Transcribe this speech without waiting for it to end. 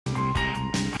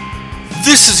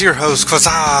This is your host,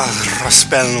 Quasar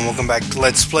Raspel, and welcome back to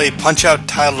Let's Play Punch-Out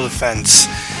Title Defense.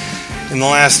 In the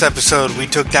last episode, we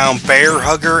took down Bear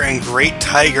Hugger and Great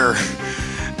Tiger.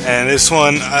 And this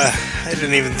one, I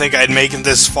didn't even think I'd make it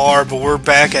this far, but we're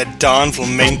back at Don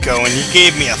Flamenco, and he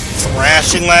gave me a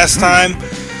thrashing last time.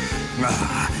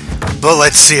 But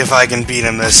let's see if I can beat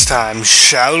him this time,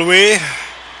 shall we?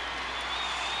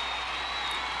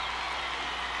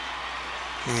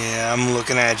 Yeah, I'm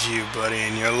looking at you, buddy,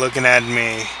 and you're looking at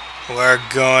me. We're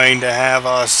going to have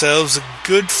ourselves a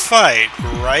good fight,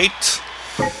 right?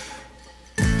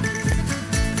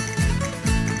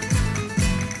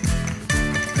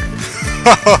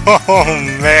 Oh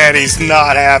man, he's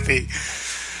not happy.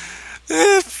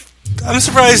 I'm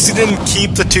surprised he didn't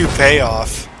keep the toupee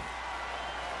off.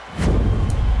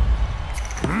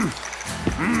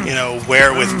 You know,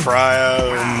 wear it with pride.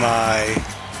 Oh my.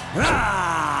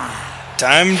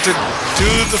 Time to do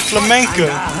the flamenco.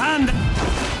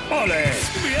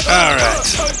 Alright.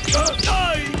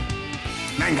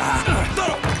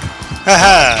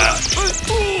 Haha.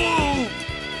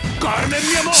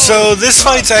 So this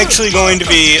fight's actually going to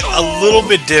be a little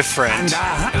bit different.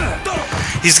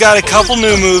 He's got a couple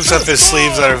new moves up his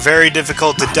sleeves that are very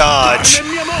difficult to dodge.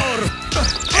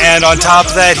 And on top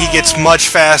of that, he gets much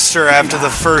faster after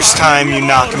the first time you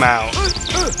knock him out.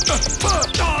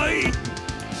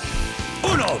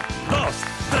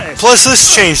 Plus,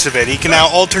 this changed a bit. He can now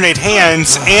alternate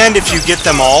hands, and if you get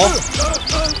them all...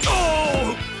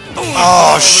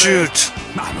 Oh, shoot.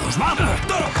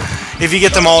 If you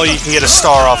get them all, you can get a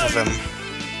star off of him.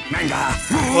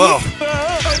 Whoa.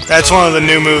 That's one of the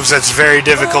new moves that's very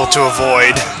difficult to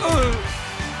avoid.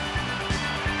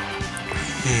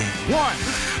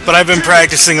 But I've been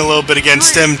practicing a little bit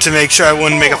against him to make sure I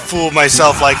wouldn't make a fool of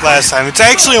myself like last time. It's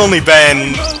actually only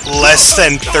been less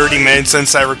than 30 minutes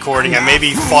since that recording. I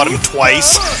maybe fought him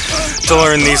twice to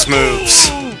learn these moves.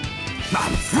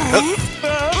 Oh.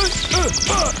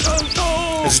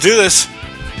 Let's do this.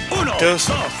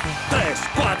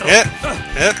 Yep.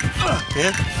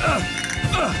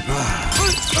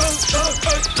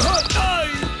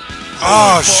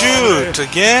 Oh, shoot!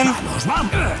 Again?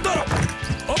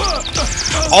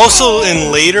 Also,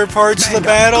 in later parts of the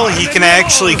battle, he can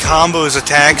actually combo his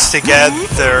attacks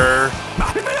together.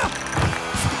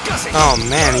 Oh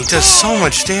man, he does so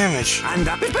much damage.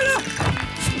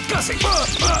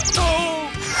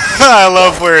 I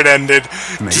love where it ended.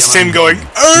 Just him going,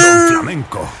 Arr!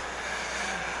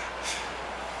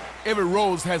 Every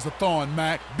rose has a thorn,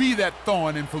 Mac. Be that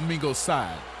thorn in Flamingo's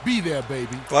side. Be there,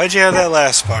 baby. Why'd you have that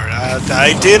last part?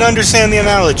 I did understand the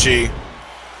analogy.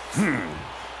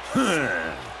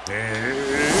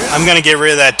 I'm gonna get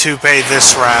rid of that toupee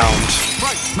this round.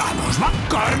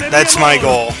 That's my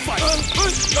goal.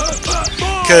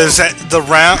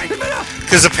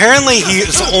 Because apparently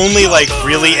he's only like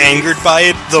really angered by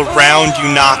it the round you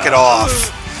knock it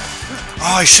off.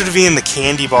 Oh, I should have been in the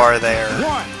candy bar there.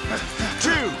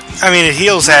 I mean, it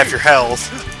heals half your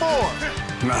health.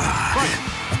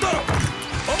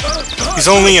 He's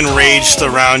only enraged the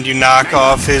round you knock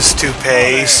off his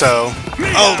toupee, so...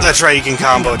 Oh, that's right, you can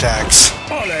combo attacks.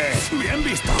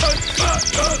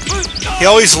 He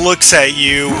always looks at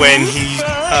you when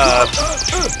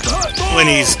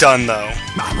he's done, though.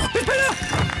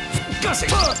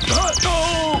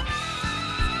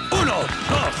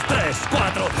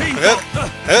 Up,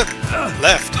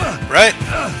 left, right,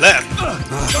 left.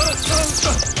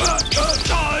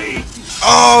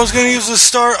 Oh, I was gonna use the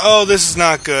star. Oh, this is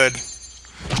not good.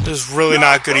 This is really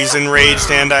not good. He's enraged,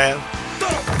 and I have.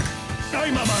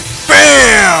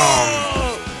 Bam!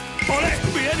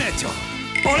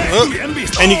 Oh.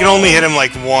 And you can only hit him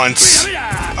like once.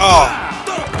 Oh.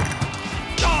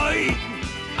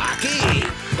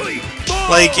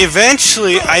 Like,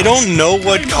 eventually, I don't know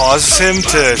what causes him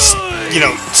to, you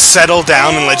know, settle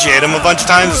down and let you hit him a bunch of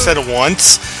times instead of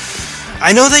once.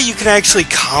 I know that you can actually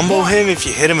combo him if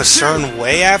you hit him a certain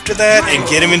way after that and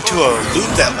get him into a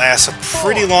loop that lasts a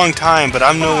pretty long time, but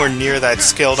I'm nowhere near that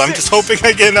skilled. I'm just hoping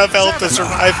I get enough health to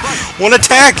survive one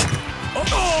attack!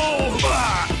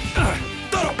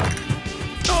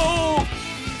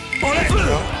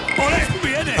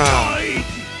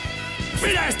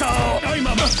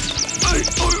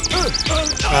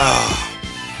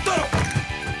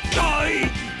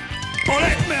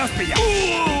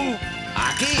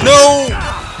 No!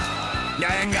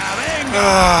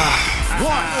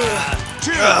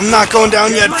 I'm not going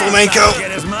down yet, Flamenco.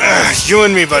 You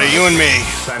and me, buddy, you and me.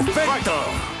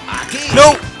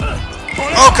 No!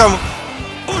 Oh, come.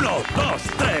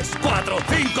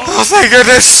 Oh, thank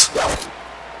goodness!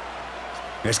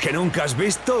 ¿Es que nunca has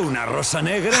visto una rosa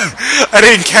negra? I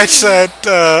didn't catch that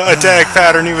attack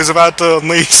pattern he was about to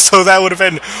unleash, so that would have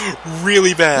been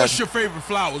really bad. What's your favorite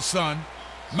flower, son?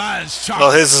 Mine's chocolate.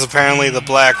 Well, his is apparently the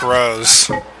black rose.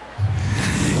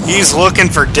 He's looking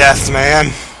for death,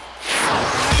 man.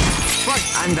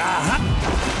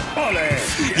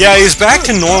 Yeah, he's back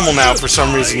to normal now for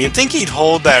some reason. You'd think he'd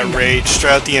hold that rage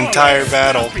throughout the entire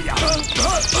battle.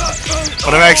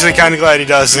 But I'm actually kind of glad he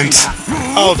doesn't.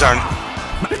 Oh, darn.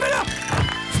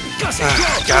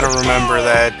 Gotta remember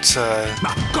that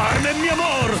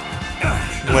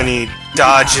when he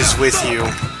dodges with you.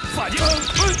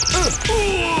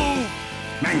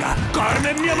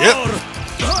 Yep.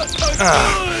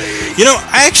 You know,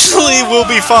 I actually will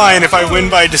be fine if I win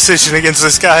by decision against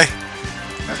this guy.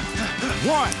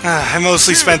 I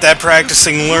mostly spent that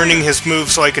practicing learning his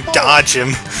moves so I could dodge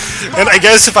him. And I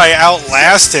guess if I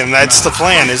outlast him, that's the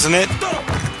plan, isn't it?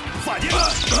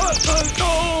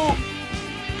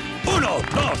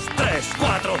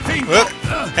 Whoop.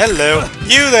 Hello.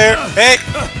 You there. Hey,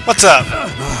 what's up?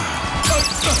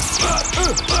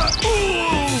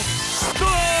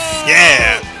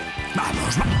 Yeah.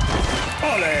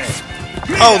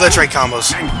 Oh, that's right,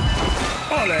 combos.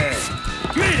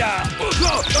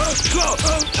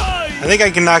 I think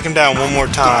I can knock him down one more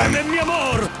time.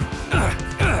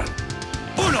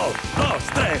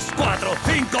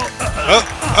 Oh,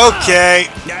 okay.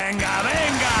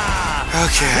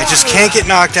 Okay, I just can't get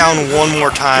knocked down one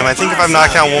more time. I think if I'm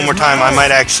knocked down one more time, I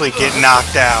might actually get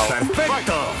knocked out.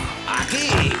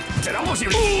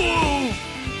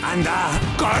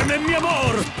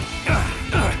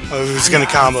 Oh, who's gonna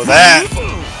combo that?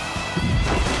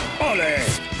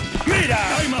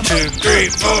 2, 3,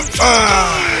 4,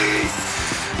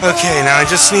 5. Okay, now I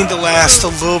just need to last a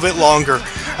little bit longer.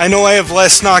 I know I have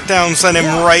less knockdowns than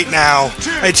him right now.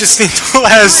 I just need to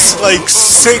last like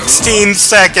 16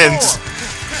 seconds.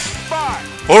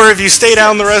 Or if you stay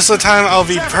down the rest of the time, I'll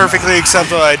be perfectly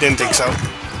acceptable. I didn't think so.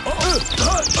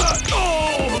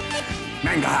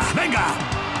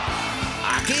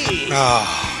 Oh.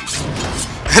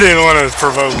 I didn't want to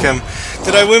provoke him.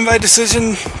 Did I win by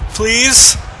decision,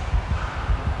 please?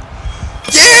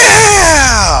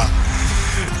 Yeah!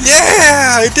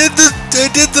 Yeah! I did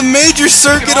the major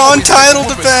circuit on title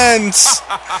defense.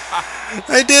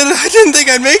 I didn't think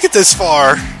I'd make it this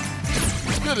far.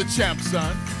 You're the champ,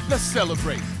 son. Let's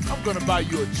celebrate. I'm gonna buy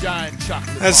you a giant chocolate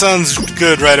bar. That sounds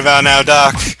good right about now,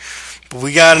 Doc. But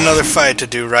we got another fight to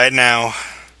do right now.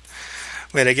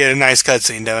 Wait, I get a nice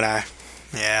cutscene, don't I?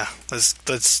 Yeah,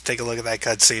 let's take a look at that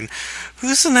cutscene.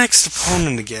 Who's the next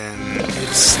opponent again?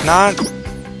 It's not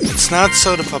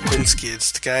Soda Popinski,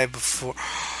 it's the guy before.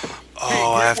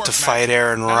 Oh, I have to fight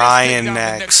Aaron Ryan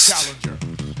next.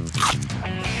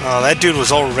 Oh, that dude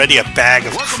was already a bag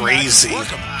of crazy.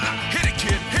 Hit it,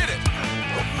 kid, hit it.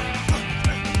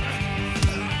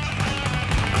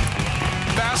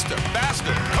 Faster,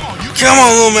 faster. Come on, you. Come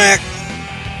on, little Mac.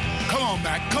 Come on,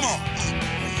 Mac. Come on.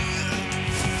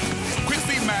 Quick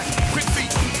feet, Mac. Quick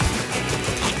feet.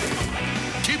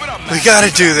 Keep it up, Mac. We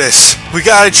gotta do this. We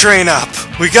gotta train up.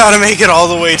 We gotta make it all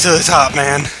the way to the top,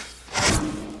 man.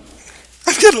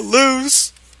 I'm gonna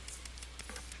lose.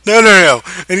 No.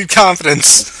 I need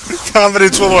confidence.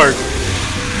 Confidence will work.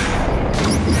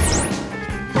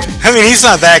 I mean, he's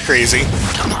not that crazy.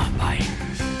 Come on, buddy.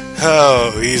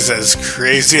 Oh, he's as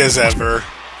crazy as ever.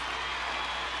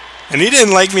 And he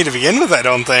didn't like me to begin with, I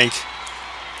don't think.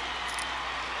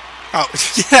 Oh,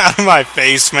 get out of my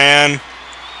face, man.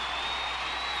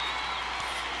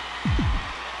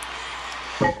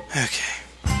 Okay.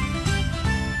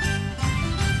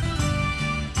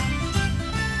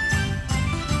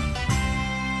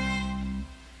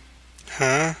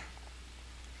 Huh?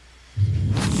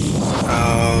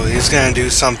 Oh, he's gonna do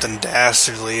something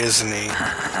dastardly, isn't he?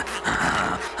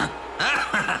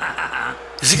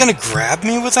 Is he gonna grab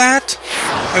me with that?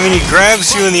 I mean, he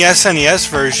grabs you in the SNES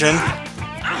version.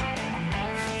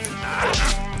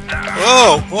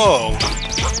 Whoa.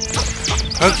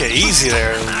 Okay, easy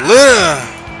there.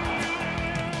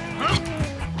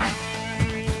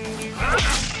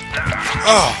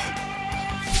 Oh.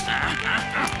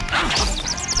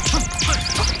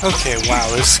 Okay, wow,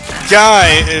 this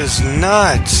guy is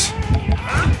nuts.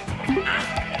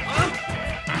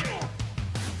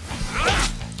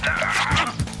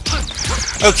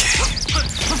 Okay.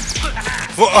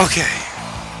 Well, okay.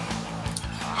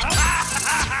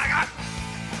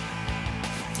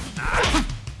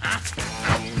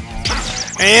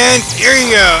 And here you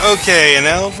go. Okay, an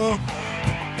elbow.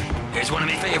 Here's one of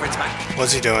my favorites, Mac.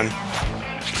 What's he doing?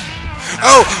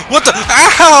 Oh, what the?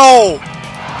 Ow!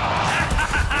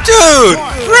 Dude!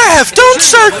 Ref, don't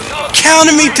start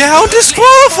counting me down!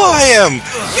 Disqualify him!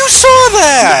 You saw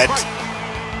that!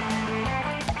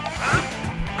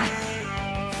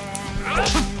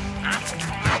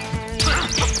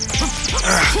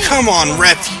 Come on,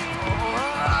 ref!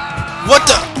 What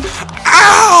the?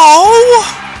 Ow!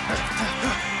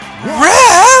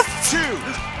 Ref! 2,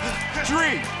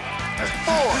 3,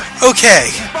 4.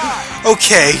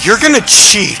 Okay, you're gonna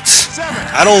cheat.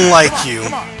 I don't like you.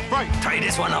 Come on, right. Try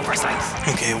this one on for size.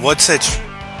 Okay, what's that?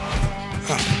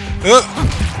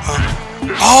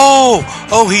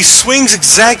 Oh, he swings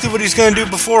exactly what he's gonna do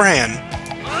beforehand.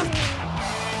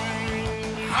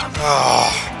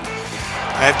 Oh,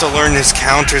 I have to learn his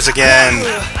counters again.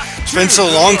 It's been so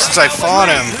long since I fought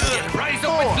him. Rise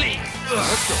up and flee.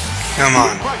 Come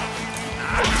on.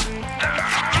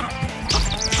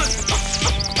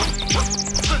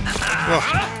 Oh.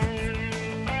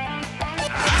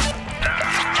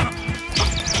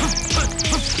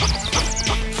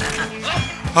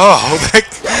 Oh, that...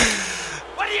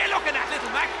 What are you looking at,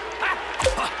 little Mac?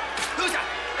 Huh? Who's that?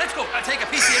 Let's go. I'll take a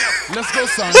piece of you now. Let's go,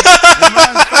 son. Your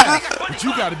line's fast, but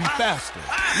you gotta be faster.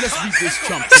 Let's beat this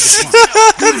chump to the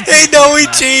punch. They know he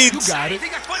You cheats. got it.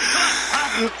 Think that's funny,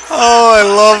 come on. Oh, I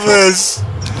love this.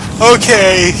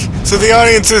 Okay, so the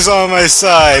audience is on my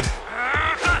side.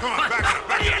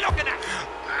 What are you looking at?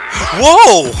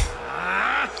 Whoa!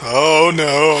 Oh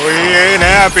no, he ain't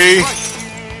happy.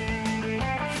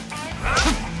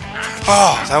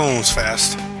 Oh, that one was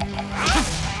fast.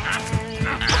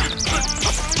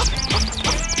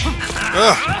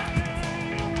 Ugh.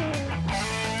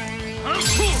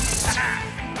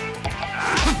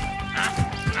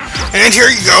 And here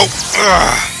you go.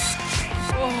 Ugh.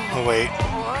 Oh wait.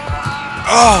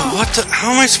 Oh, what the?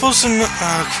 How am I supposed to know?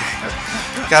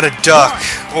 Okay. Gotta duck.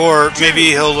 Or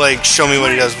maybe he'll, like, show me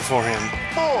what he does beforehand.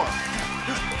 4,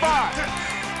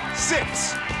 5,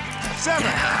 6, 7.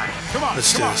 Come on,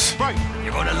 Let's do this. Right.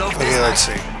 You're gonna love this. Okay, let's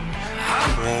see.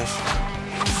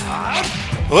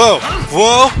 Whoa!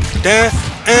 Whoa! Damn!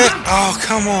 Oh,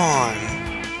 come on!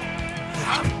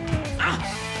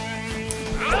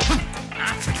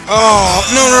 Oh,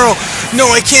 no!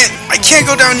 No, I can't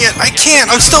go down yet! I can't!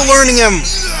 I'm still learning him!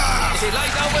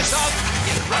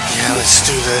 Yeah, let's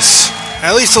do this.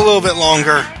 At least a little bit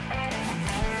longer.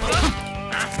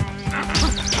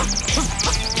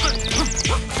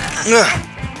 Ugh.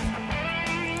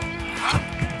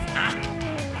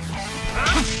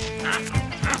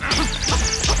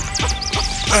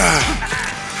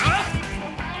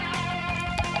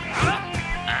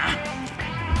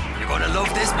 You're gonna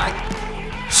love this, Mike.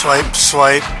 Swipe,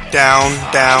 swipe, down,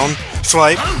 down,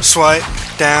 swipe, swipe,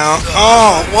 down.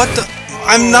 Oh, what the?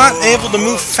 I'm not able to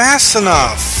move fast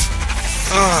enough.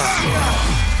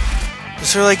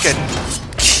 Is there like a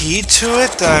key to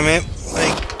it that I'm able,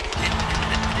 like?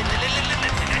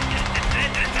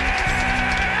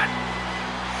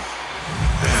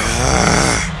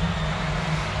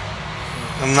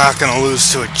 I'm not gonna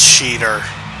lose to a cheater.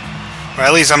 Or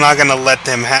at least I'm not gonna let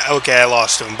them okay, I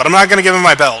lost to him. But I'm not gonna give him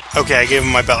my belt. Okay, I gave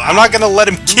him my belt. I'm not gonna let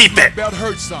him keep it! Belt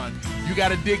hurts, son. You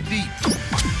gotta dig deep.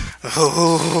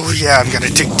 Oh, yeah, I'm gonna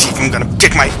dig deep. I'm gonna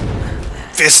dig my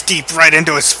fist deep right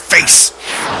into his face.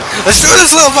 Let's do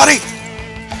this, little buddy!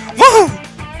 Woohoo!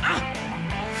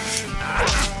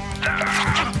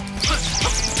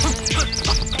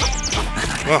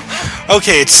 Well,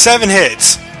 okay, it's 7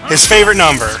 hits. His favorite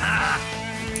number.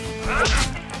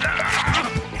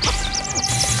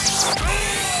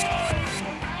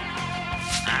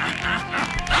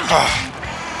 Oh.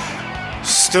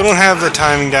 Still don't have the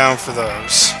timing down for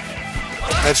those.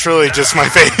 That's really just my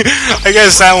favorite. I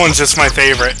guess that one's just my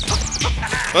favorite.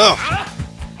 Oh.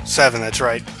 7, that's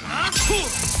right.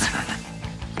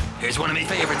 Here's one of my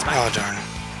favorites, Mike. Oh, darn.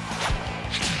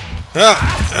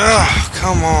 Oh,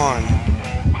 come on.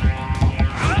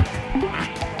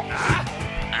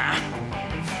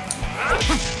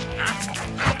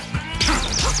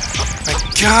 I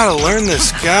gotta learn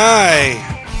this guy.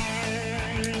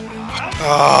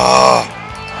 Oh.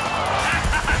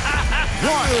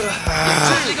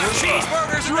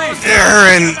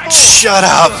 Aaron, shut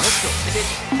up.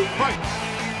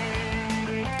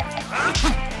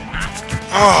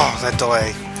 Oh, that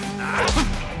delay.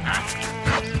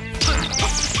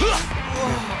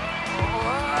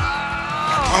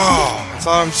 Oh, I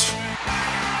thought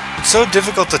it's so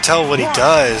difficult to tell what he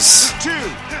does. 2,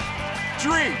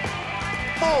 3,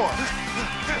 4.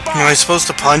 Am I supposed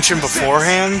to punch him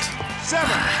beforehand? 7.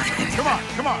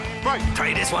 Come on, right.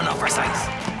 Try this one on for size.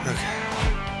 Okay.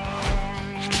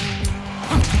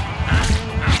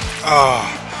 Oh,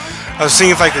 I was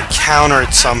seeing if I could counter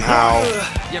it somehow.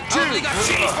 You've probably got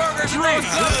cheeseburgers in those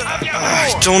gloves. Have you?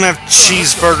 I don't have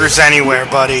cheeseburgers anywhere,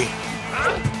 buddy.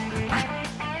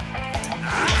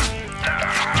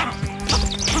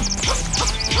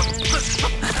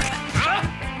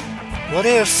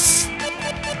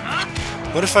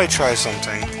 What if I try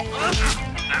something?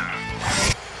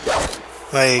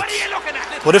 Like,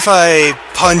 what if I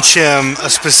punch him a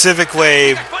specific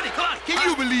way? Can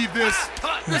you believe this?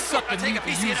 The sucker needs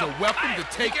to use a weapon to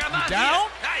take me down,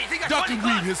 duck and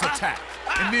weave his attack,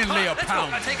 and then lay a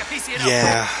pound.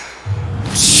 Yeah.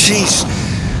 Jeez.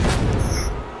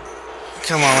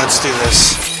 Come on, let's do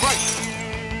this.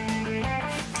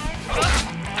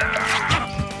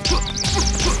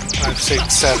 5,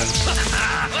 6, 7.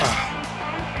 Oh.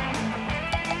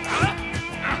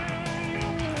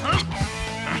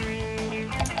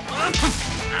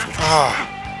 Oh.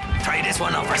 Try this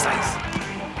one over size.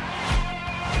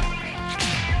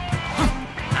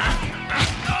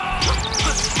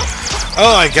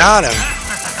 Oh, I got him.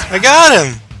 I got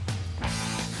him.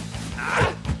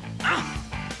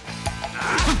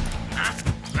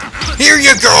 Here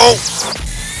you go.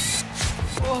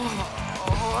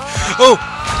 Oh.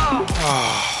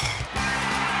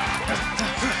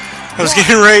 I was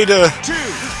getting ready to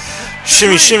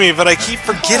shimmy, but I keep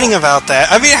forgetting about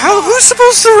that. I mean, who's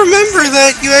supposed to remember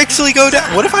that you actually go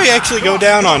down? What if I actually go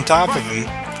down on top of him?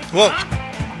 Whoa.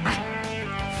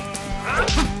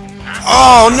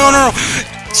 Oh, no.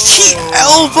 He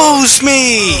elbows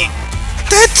me!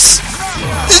 This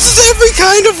is every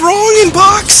kind of wrong in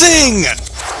boxing!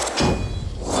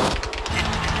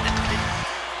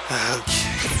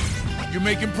 Okay. You're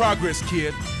making progress,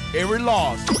 kid. Every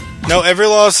loss. No, every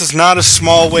loss is not a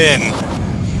small win.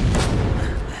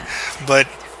 But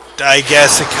I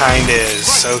guess it kinda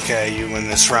is. Okay, you win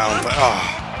this round, but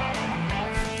oh.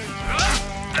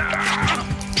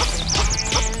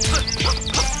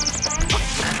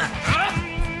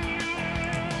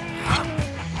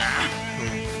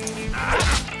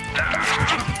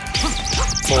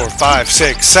 Four, 5,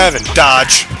 6, 7,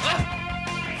 dodge.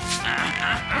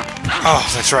 Oh,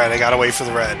 that's right, I gotta wait for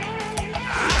the red.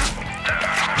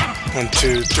 1,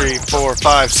 2, 3, 4,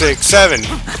 5, 6, 7,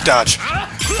 dodge.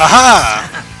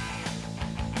 Aha!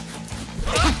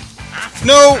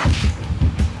 No!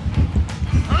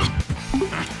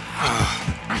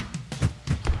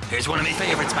 Here's one of my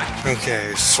favorites, Mac.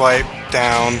 Okay, swipe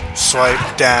down,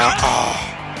 swipe down. Oh.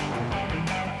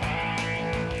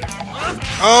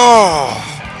 Oh!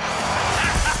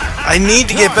 I need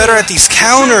to get better at these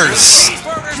counters!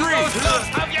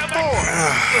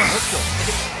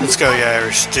 Let's go, you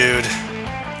Irish dude.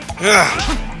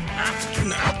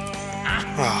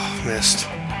 Oh, missed.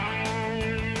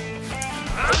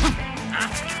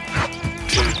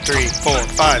 2, 3, 4,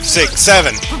 5, 6,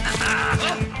 7.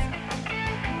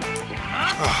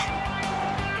 Oh.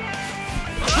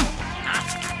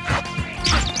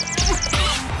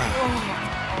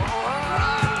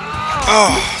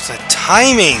 Oh, the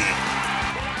timing!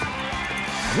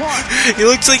 He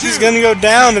looks like he's gonna go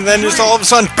down, and then just all of a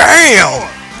sudden, BAM!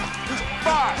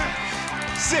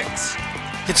 5, 6.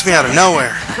 Gets me out of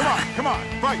nowhere. Come on,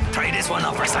 fight. Try this one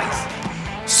over size.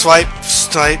 Swipe,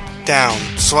 swipe, down.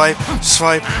 Swipe,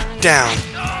 swipe, down.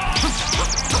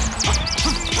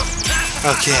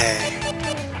 Okay.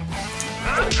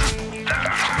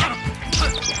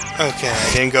 Okay,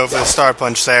 I didn't go for the star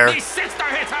punch there. These sister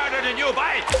hits harder than you,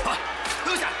 boy.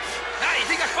 Who's that? Ah, you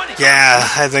think that's funny? Yeah,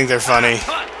 I think they're funny.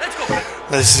 Come on, let's go.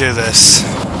 Let's do this.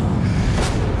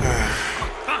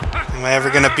 Am I ever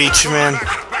gonna beat you, man?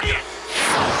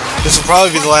 This will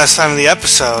probably be the last time of the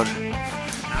episode.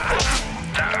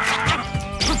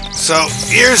 So,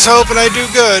 here's hoping I do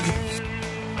good.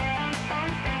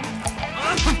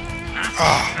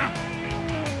 Oh.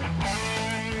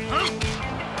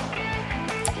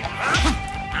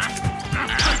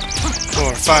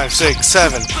 4, 5, 6,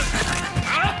 7.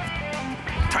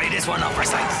 Try this one over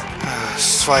size.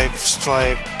 Swipe,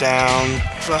 swipe, down.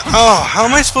 Oh, how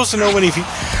am I supposed to know when he...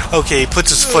 Okay, he puts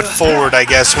his foot forward, I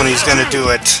guess, when he's gonna do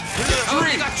it.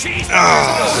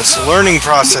 Oh, this learning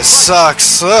process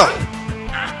sucks. Ugh.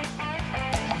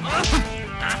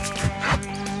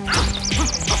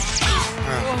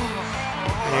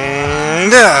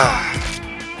 And,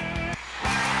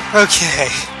 okay.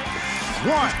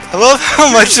 I love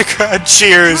how much the crowd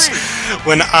cheers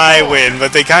when I win,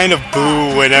 but they kind of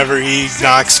boo whenever he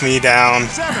knocks me down.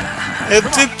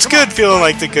 It's good feeling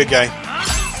like the good guy.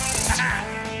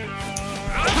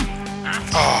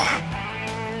 Oh.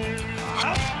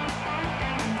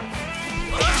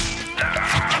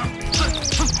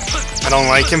 I don't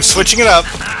like him switching it up.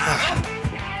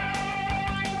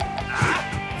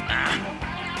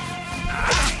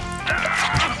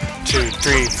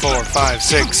 3, 4, 5,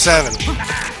 6, 7.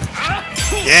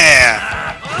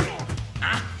 Yeah!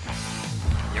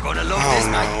 You're gonna love Oh this,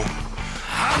 Mac.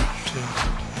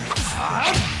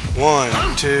 no.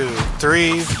 1, 2,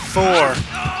 3, 4.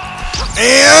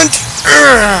 And...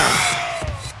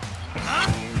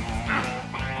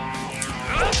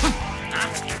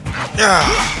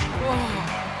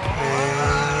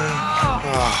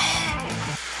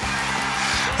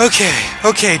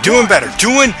 Okay, doing better.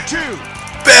 Doing 2,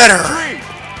 better. 3,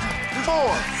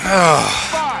 4,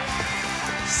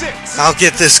 5, 6. I'll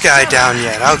get this guy down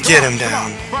yet. I'll get him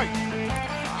down. Right.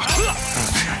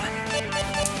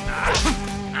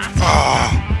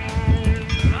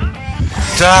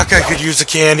 Doc, I could use a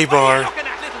candy bar. Looking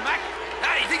at little Mac.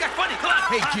 Hey, you think that's funny? Come on.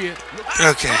 Hey, kid.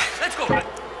 Okay. Let's go.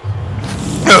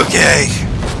 Okay.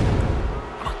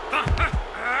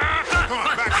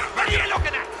 What are you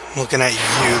looking at? Looking at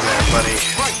you there, buddy.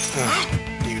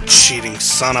 You cheating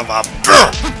son of a...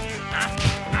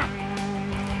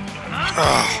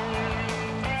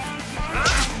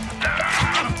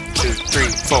 2, 3,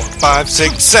 4, 5,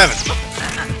 6, 7.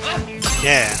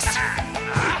 Yeah.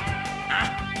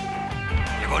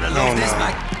 You're gonna love this,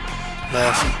 Mac.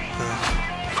 Left.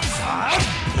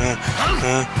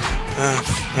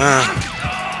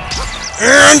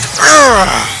 And...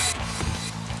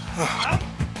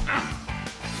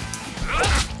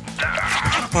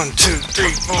 1, 2, 3,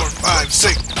 4, 5,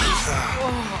 6.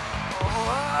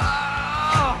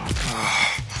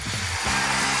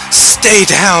 Stay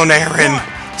down, Aaron.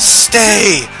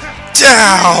 Stay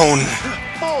down.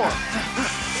 4,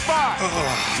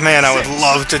 5. Man, I would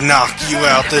love to knock you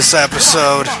out this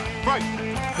episode. Right.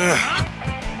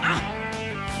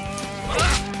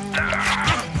 1,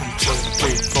 2,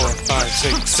 3, 4, 5,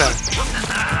 6,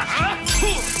 7.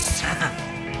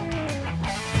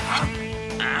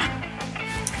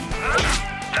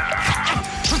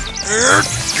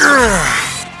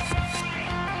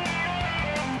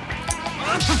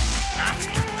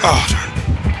 Oh, darn.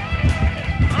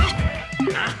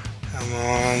 Come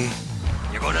on.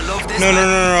 You're gonna love this, No,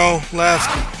 Mac. no. Left.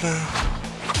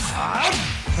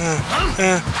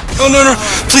 Oh, no.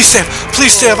 Please save.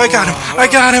 Please save. I got him.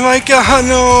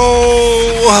 No.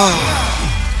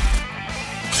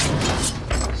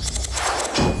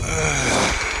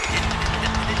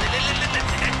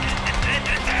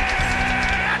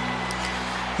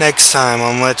 Next time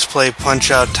on Let's Play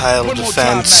Punch-Out Title One more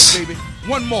time, Defense, Mac, baby.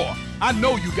 One more. I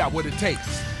know you got what it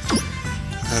takes.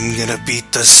 I'm gonna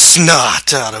beat the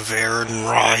snot out of Aaron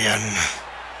Ryan.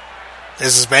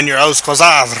 This has been your host,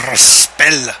 Quasar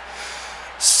Raspel,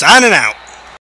 signing out.